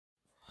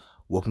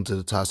Welcome to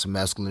the Toxic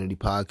Masculinity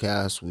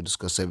Podcast. We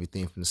discuss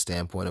everything from the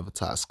standpoint of a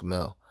toxic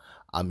male.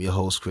 I'm your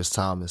host, Chris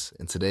Thomas.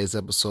 In today's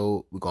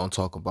episode, we're going to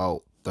talk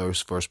about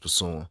thirst versus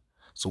pursuing.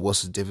 So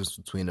what's the difference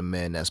between a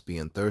man that's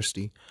being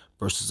thirsty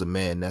versus a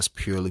man that's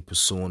purely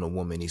pursuing a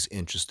woman he's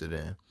interested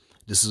in?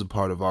 This is a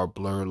part of our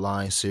Blurred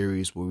Line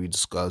series where we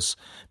discuss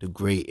the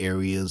gray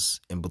areas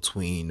in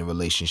between the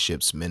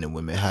relationships men and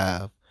women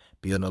have.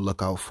 Be on the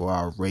lookout for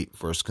our rape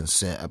versus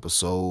consent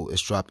episode.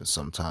 It's dropping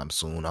sometime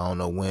soon. I don't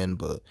know when,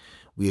 but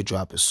we'll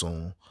drop it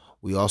soon.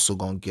 We also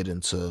gonna get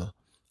into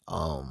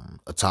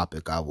a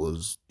topic I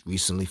was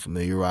recently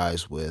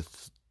familiarized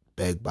with,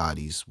 beg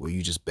bodies, where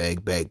you just beg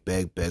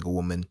a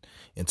woman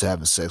into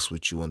having sex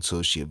with you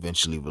until she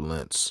eventually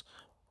relents.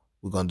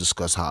 We're gonna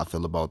discuss how I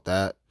feel about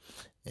that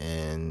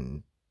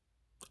and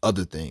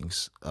other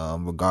things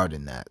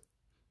regarding that.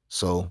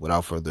 So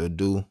without further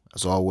ado,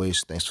 as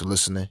always, thanks for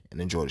listening and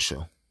enjoy the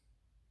show.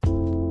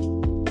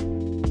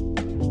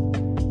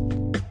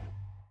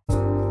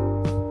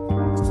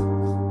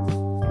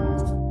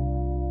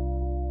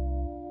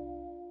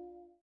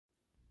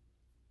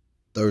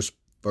 Thirst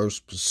versus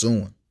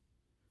pursuing.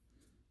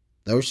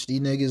 Thirsty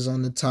niggas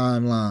on the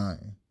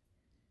timeline.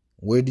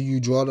 Where do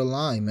you draw the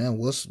line, man?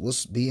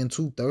 What's being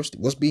too thirsty?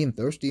 What's being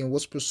thirsty and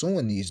what's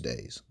pursuing these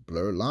days?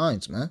 Blurred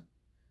lines, man.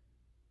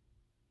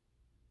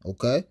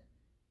 Okay?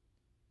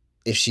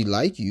 If she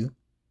like you,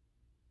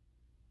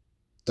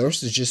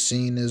 thirst is just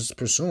seen as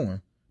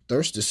pursuing.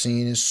 Thirst is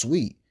seen as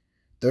sweet.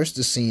 Thirst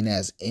is seen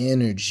as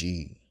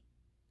energy.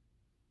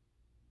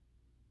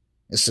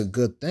 It's a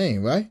good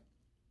thing, right?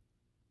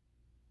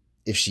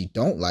 If she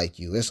don't like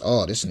you, it's,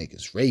 oh, this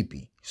nigga's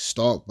rapey.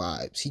 Stalk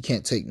vibes. He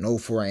can't take no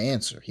for an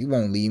answer. He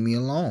won't leave me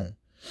alone.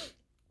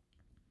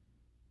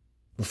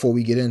 Before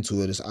we get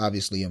into it, it's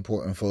obviously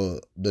important for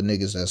the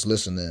niggas that's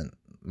listening,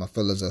 my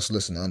fellas that's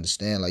listening, to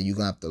understand, like, you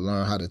gonna have to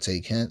learn how to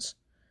take hints.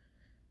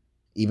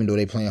 Even though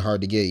they playing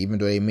hard to get, even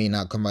though they may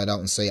not come right out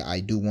and say, I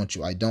do want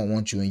you, I don't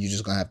want you, and you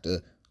just gonna have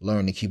to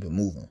learn to keep it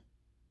moving.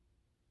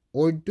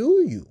 Or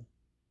do you?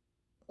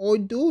 Or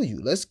do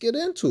you? Let's get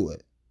into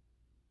it.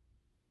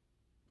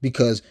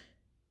 Because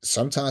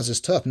sometimes it's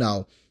tough.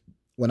 Now,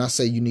 when I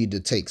say you need to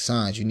take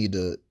signs, you need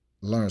to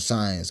learn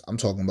signs, I'm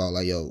talking about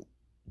like, yo,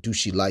 do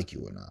she like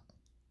you or not?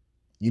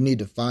 You need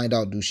to find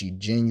out, do she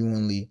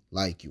genuinely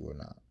like you or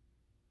not?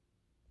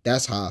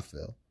 That's how I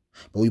feel.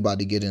 But we about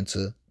to get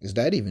into, is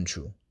that even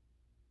true?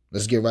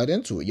 Let's get right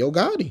into it. Yo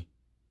Gotti.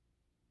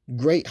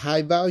 Great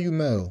high value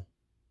male.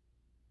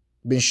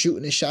 Been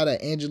shooting a shot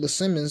at Angela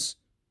Simmons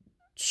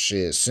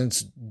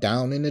since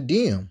down in the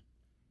DM.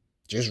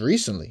 Just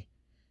recently.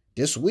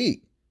 This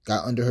week,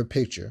 got under her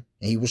picture,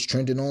 and he was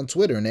trending on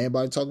Twitter, and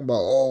everybody talking about,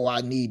 oh,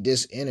 I need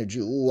this energy.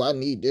 Ooh, I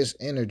need this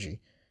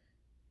energy.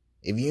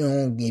 If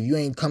you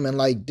ain't coming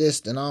like this,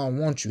 then I don't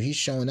want you. He's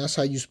showing that's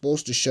how you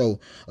supposed to show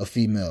a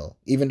female.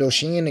 Even though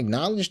she ain't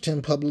acknowledged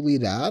him publicly,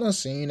 that I done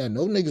seen, that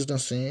no niggas done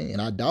seen,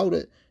 and I doubt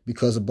it,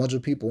 because a bunch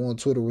of people on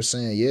Twitter were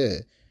saying, yeah,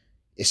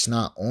 it's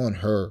not on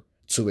her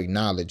to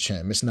acknowledge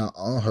him. It's not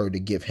on her to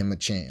give him a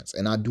chance.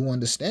 And I do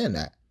understand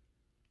that.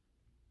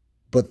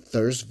 But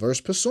thirst versus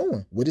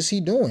pursuing. What is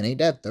he doing? Ain't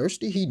that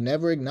thirsty? He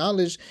never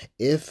acknowledged,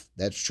 if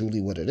that's truly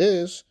what it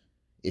is,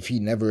 if she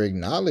never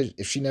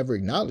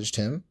acknowledged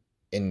him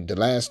in the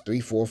last 3,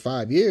 4,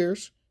 5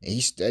 years, and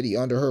he's steady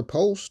under her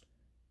post,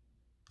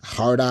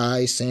 hard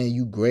eyes saying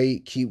you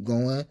great, keep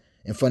going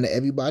in front of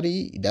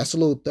everybody, that's a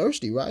little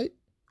thirsty, right?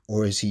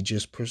 Or is he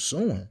just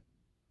pursuing?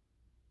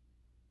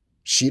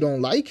 She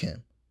don't like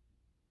him.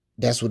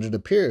 That's what it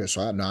appears.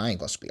 So I ain't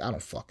gonna speak. I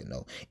don't fucking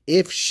know.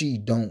 If she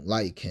don't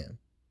like him,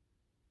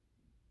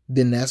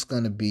 then that's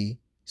going to be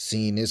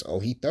seen as, oh,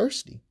 he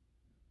thirsty.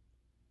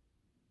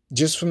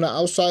 Just from the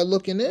outside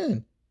looking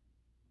in,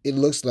 it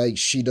looks like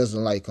she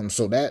doesn't like him.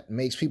 So that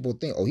makes people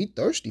think, oh, he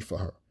thirsty for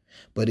her.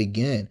 But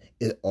again,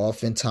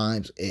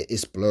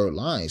 it's blurred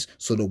lines.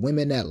 So the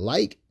women that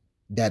like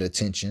that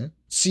attention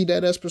see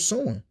that as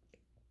pursuing.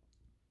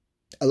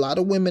 A lot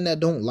of women that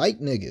don't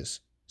like niggas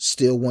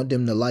still want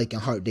them to like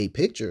and heart their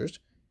pictures.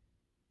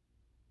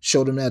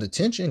 Show them that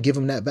attention, give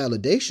them that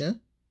validation.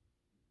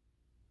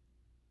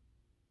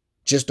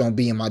 Just don't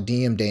be in my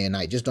DM day and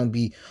night. Just don't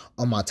be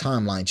on my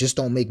timeline. Just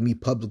don't make me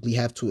publicly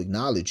have to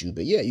acknowledge you.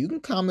 But yeah, you can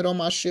comment on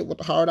my shit with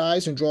the hard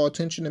eyes and draw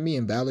attention to me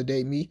and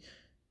validate me.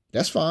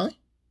 That's fine.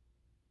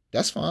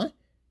 That's fine.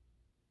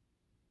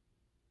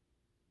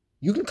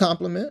 You can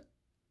compliment.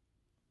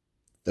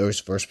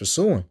 Thirst versus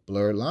pursuing.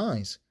 Blurred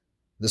lines.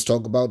 Let's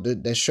talk about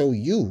that show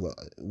You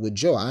with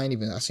Joe. I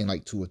seen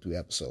like 2 or 3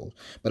 episodes.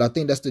 But I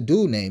think that's the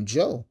dude named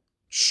Joe.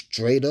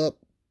 Straight up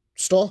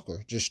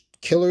stalker. Just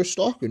killer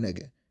stalker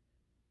nigga.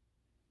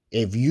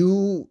 If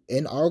you,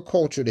 in our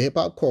culture, the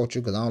hip-hop culture,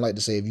 because I don't like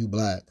to say if you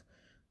black,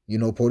 you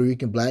know, Puerto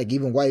Rican black,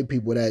 even white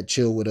people that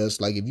chill with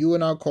us, like if you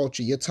in our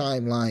culture, your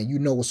timeline, you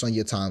know what's on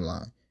your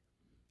timeline.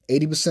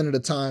 80% of the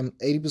time,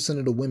 80%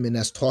 of the women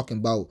that's talking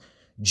about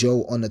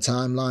Joe on the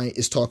timeline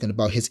is talking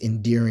about his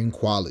endearing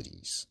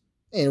qualities.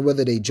 And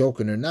whether they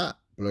joking or not,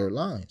 blurred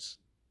lines.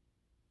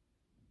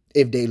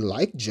 If they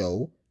like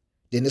Joe,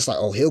 then it's like,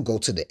 oh, he'll go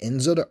to the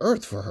ends of the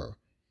earth for her.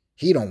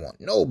 He don't want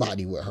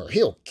nobody with her.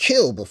 He'll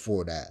kill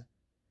before that.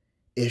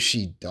 If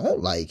she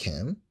don't like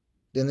him,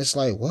 then it's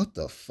like, what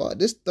the fuck?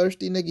 This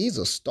thirsty nigga, he's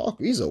a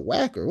stalker. He's a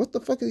whacker. What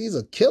the fuck is he's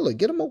a killer?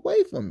 Get him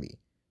away from me.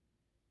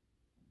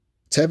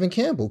 Tevin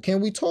Campbell,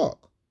 Can We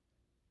Talk?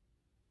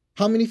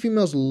 How many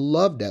females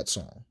love that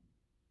song?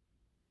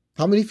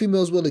 How many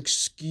females will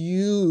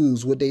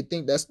excuse what they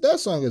think that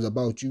song is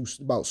about you,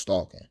 about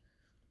stalking?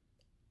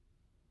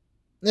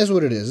 That's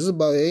what it is. It's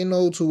about, ain't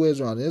no two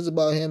ways around it. It's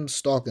about him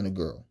stalking a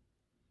girl.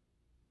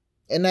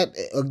 And that,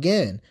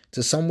 again,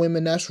 to some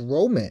women, that's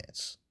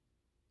romance.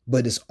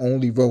 But it's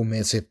only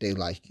romance if they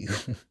like you.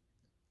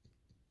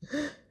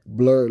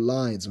 Blurred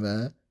lines,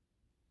 man.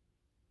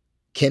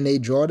 Can they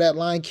draw that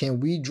line?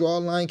 Can we draw a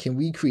line? Can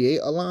we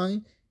create a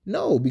line?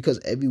 No, because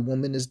every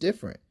woman is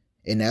different.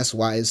 And that's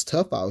why it's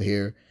tough out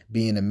here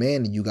being a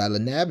man, and you got to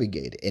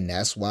navigate it. And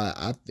that's why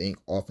I think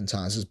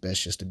oftentimes it's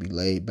best just to be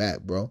laid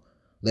back, bro.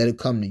 Let it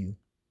come to you.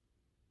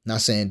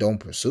 Not saying don't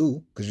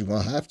pursue, because you're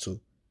going to have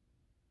to.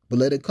 But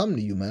let it come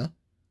to you, man.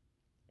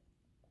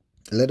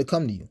 Let it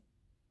come to you.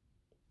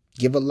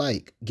 Give a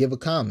like, give a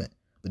comment.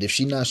 But if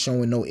she not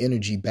showing no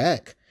energy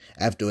back,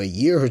 after a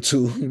year or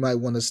two, you might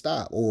want to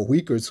stop. Or a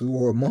week or two,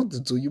 or a month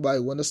or two, you might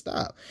want to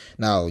stop.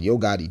 Now, Yo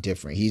Gotti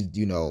different. He's,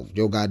 Yo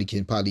Gotti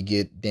can probably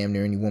get damn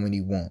near any woman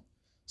he want.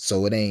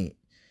 So he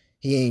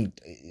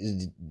ain't,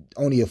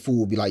 only a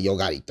fool would be like, Yo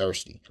Gotti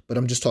thirsty. But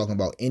I'm just talking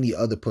about any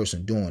other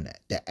person doing that.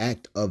 The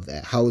act of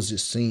that. How is it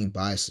seen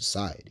by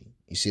society?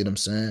 You see what I'm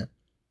saying?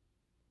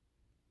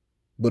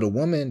 But a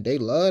woman, they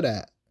love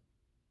that.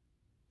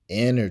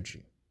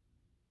 Energy.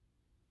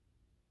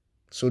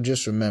 So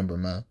just remember,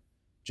 man.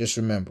 Just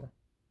remember.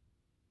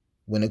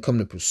 When it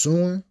comes to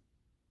pursuing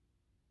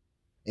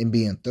and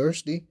being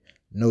thirsty,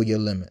 know your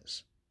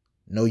limits.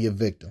 Know your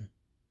victim.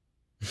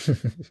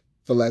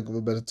 For lack of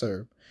a better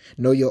term.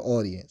 Know your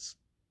audience.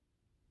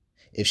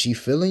 If she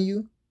feeling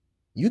you,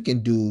 you can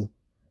do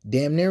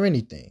damn near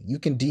anything. You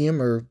can DM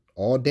her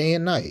all day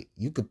and night.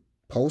 You could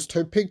post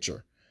her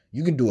picture.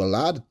 You can do a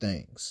lot of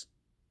things.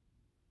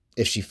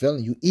 If she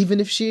feeling you,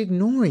 even if she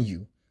ignoring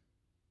you,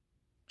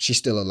 she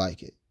still'll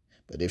like it.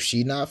 But if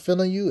she not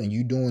feeling you and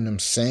you doing them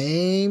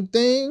same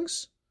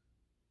things,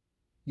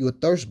 you a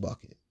thirst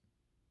bucket.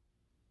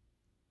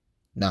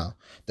 Now,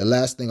 the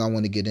last thing I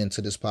want to get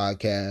into this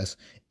podcast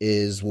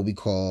is what we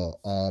call,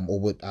 or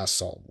what I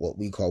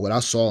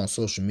saw on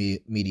social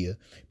media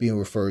being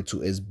referred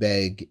to as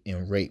beg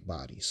and rape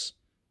bodies.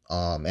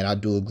 And I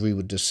do agree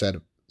with this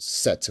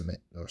sentiment.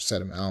 I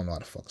don't know how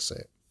to fucking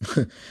say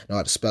it. Know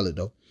how to spell it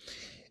though.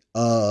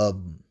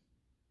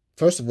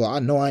 First of all, I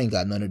know I ain't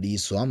got none of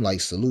these, so I'm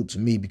like, salute to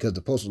me, because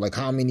the post was like,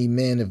 how many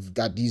men have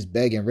got these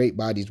beg and rape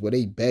bodies where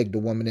they begged a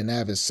woman into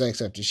having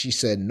sex after she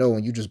said no,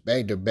 and you just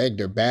begged her,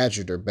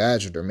 badgered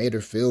her, made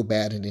her feel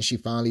bad, and then she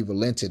finally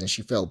relented and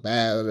she felt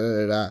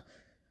bad.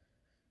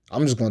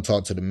 I'm just going to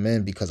talk to the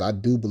men, because I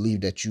do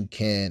believe that you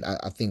can.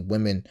 I think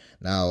women,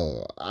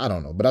 now, I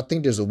don't know, but I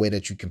think there's a way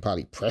that you can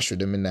probably pressure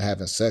them into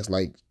having sex.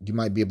 Like, you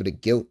might be able to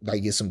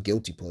get some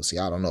guilty pussy.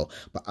 I don't know.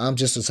 But I'm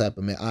just the type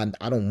of man,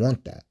 I don't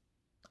want that.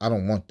 I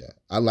don't want that.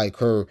 I like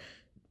her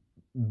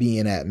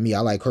being at me. I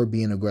like her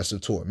being aggressive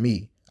toward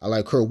me. I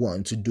like her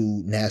wanting to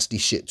do nasty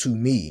shit to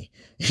me.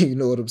 You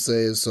know what I'm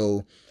saying?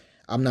 So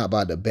I'm not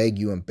about to beg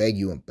you. Nah,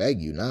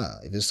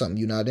 if it's something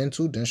you're not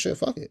into, then shit,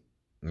 fuck it.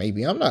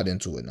 Maybe I'm not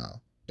into it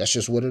now. That's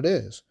just what it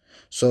is.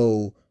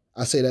 So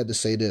I say that to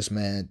say this,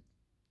 man.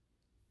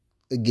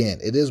 Again,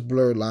 it is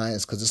blurred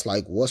lines, because it's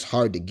like, what's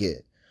hard to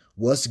get?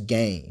 What's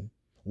game?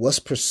 What's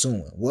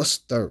pursuing? What's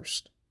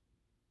thirst?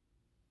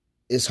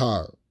 It's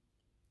hard.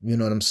 You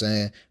know what I'm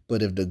saying?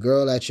 But if the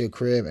girl at your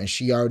crib and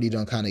she already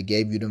done kind of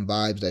gave you them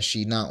vibes that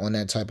she not on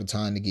that type of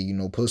time to get you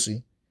no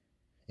pussy,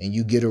 and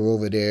you get her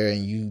over there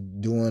and you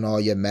doing all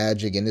your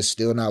magic and it's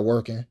still not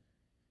working,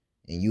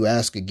 and you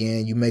ask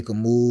again, you make a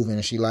move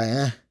and she like,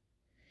 and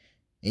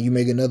you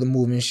make another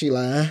move and she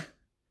like,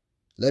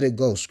 let it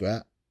go,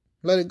 scrap.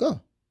 Let it go.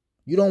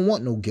 You don't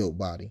want no guilt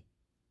body.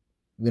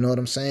 You know what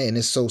I'm saying? And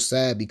it's so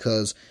sad,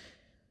 because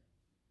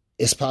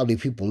it's probably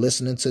people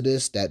listening to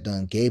this that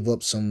done gave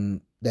up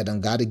that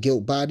done got a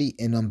guilt body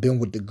and been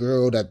with the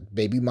girl that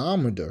baby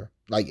mamaed her.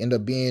 Like, end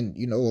up being,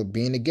 or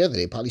being together.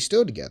 They probably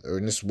still together.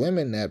 And it's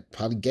women that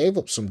probably gave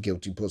up some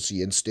guilty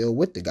pussy and still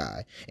with the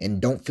guy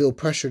and don't feel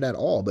pressured at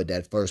all. But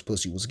that first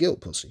pussy was guilt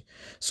pussy.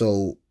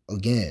 So,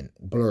 again,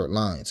 blurred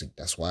lines.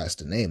 That's why it's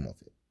the name of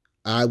it.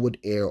 I would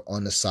err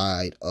on the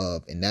side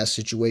of, in that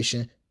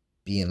situation,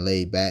 being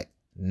laid back,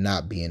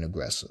 not being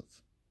aggressive.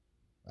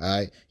 All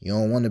right? You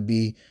don't want to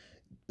be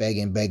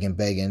begging.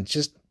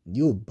 Just,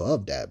 you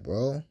above that,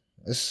 bro.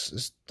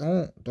 It's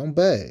don't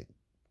beg.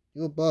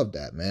 You above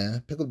that,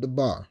 man. Pick up the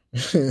bar.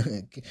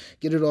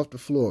 Get it off the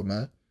floor,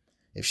 man.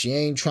 If she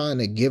ain't trying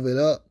to give it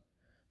up,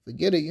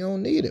 forget it. You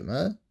don't need it,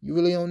 man. You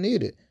really don't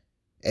need it.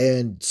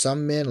 And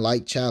some men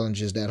like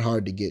challenges that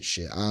hard to get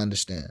shit. I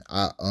understand.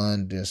 I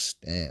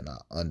understand,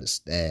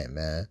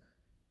 man.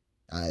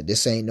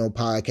 This ain't no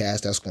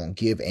podcast that's going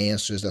to give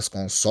answers, that's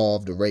going to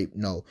solve the rape.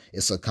 No,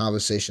 it's a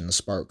conversation to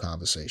spark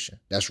conversation.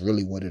 That's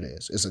really what it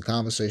is. It's a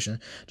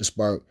conversation to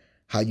spark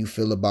how you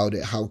feel about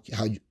it,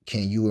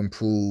 can you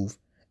improve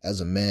as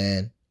a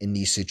man in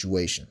these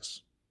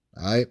situations.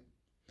 All right?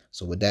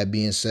 So with that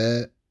being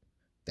said,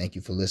 thank you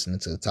for listening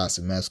to the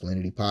Toxic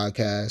Masculinity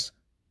Podcast.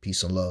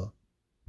 Peace and love.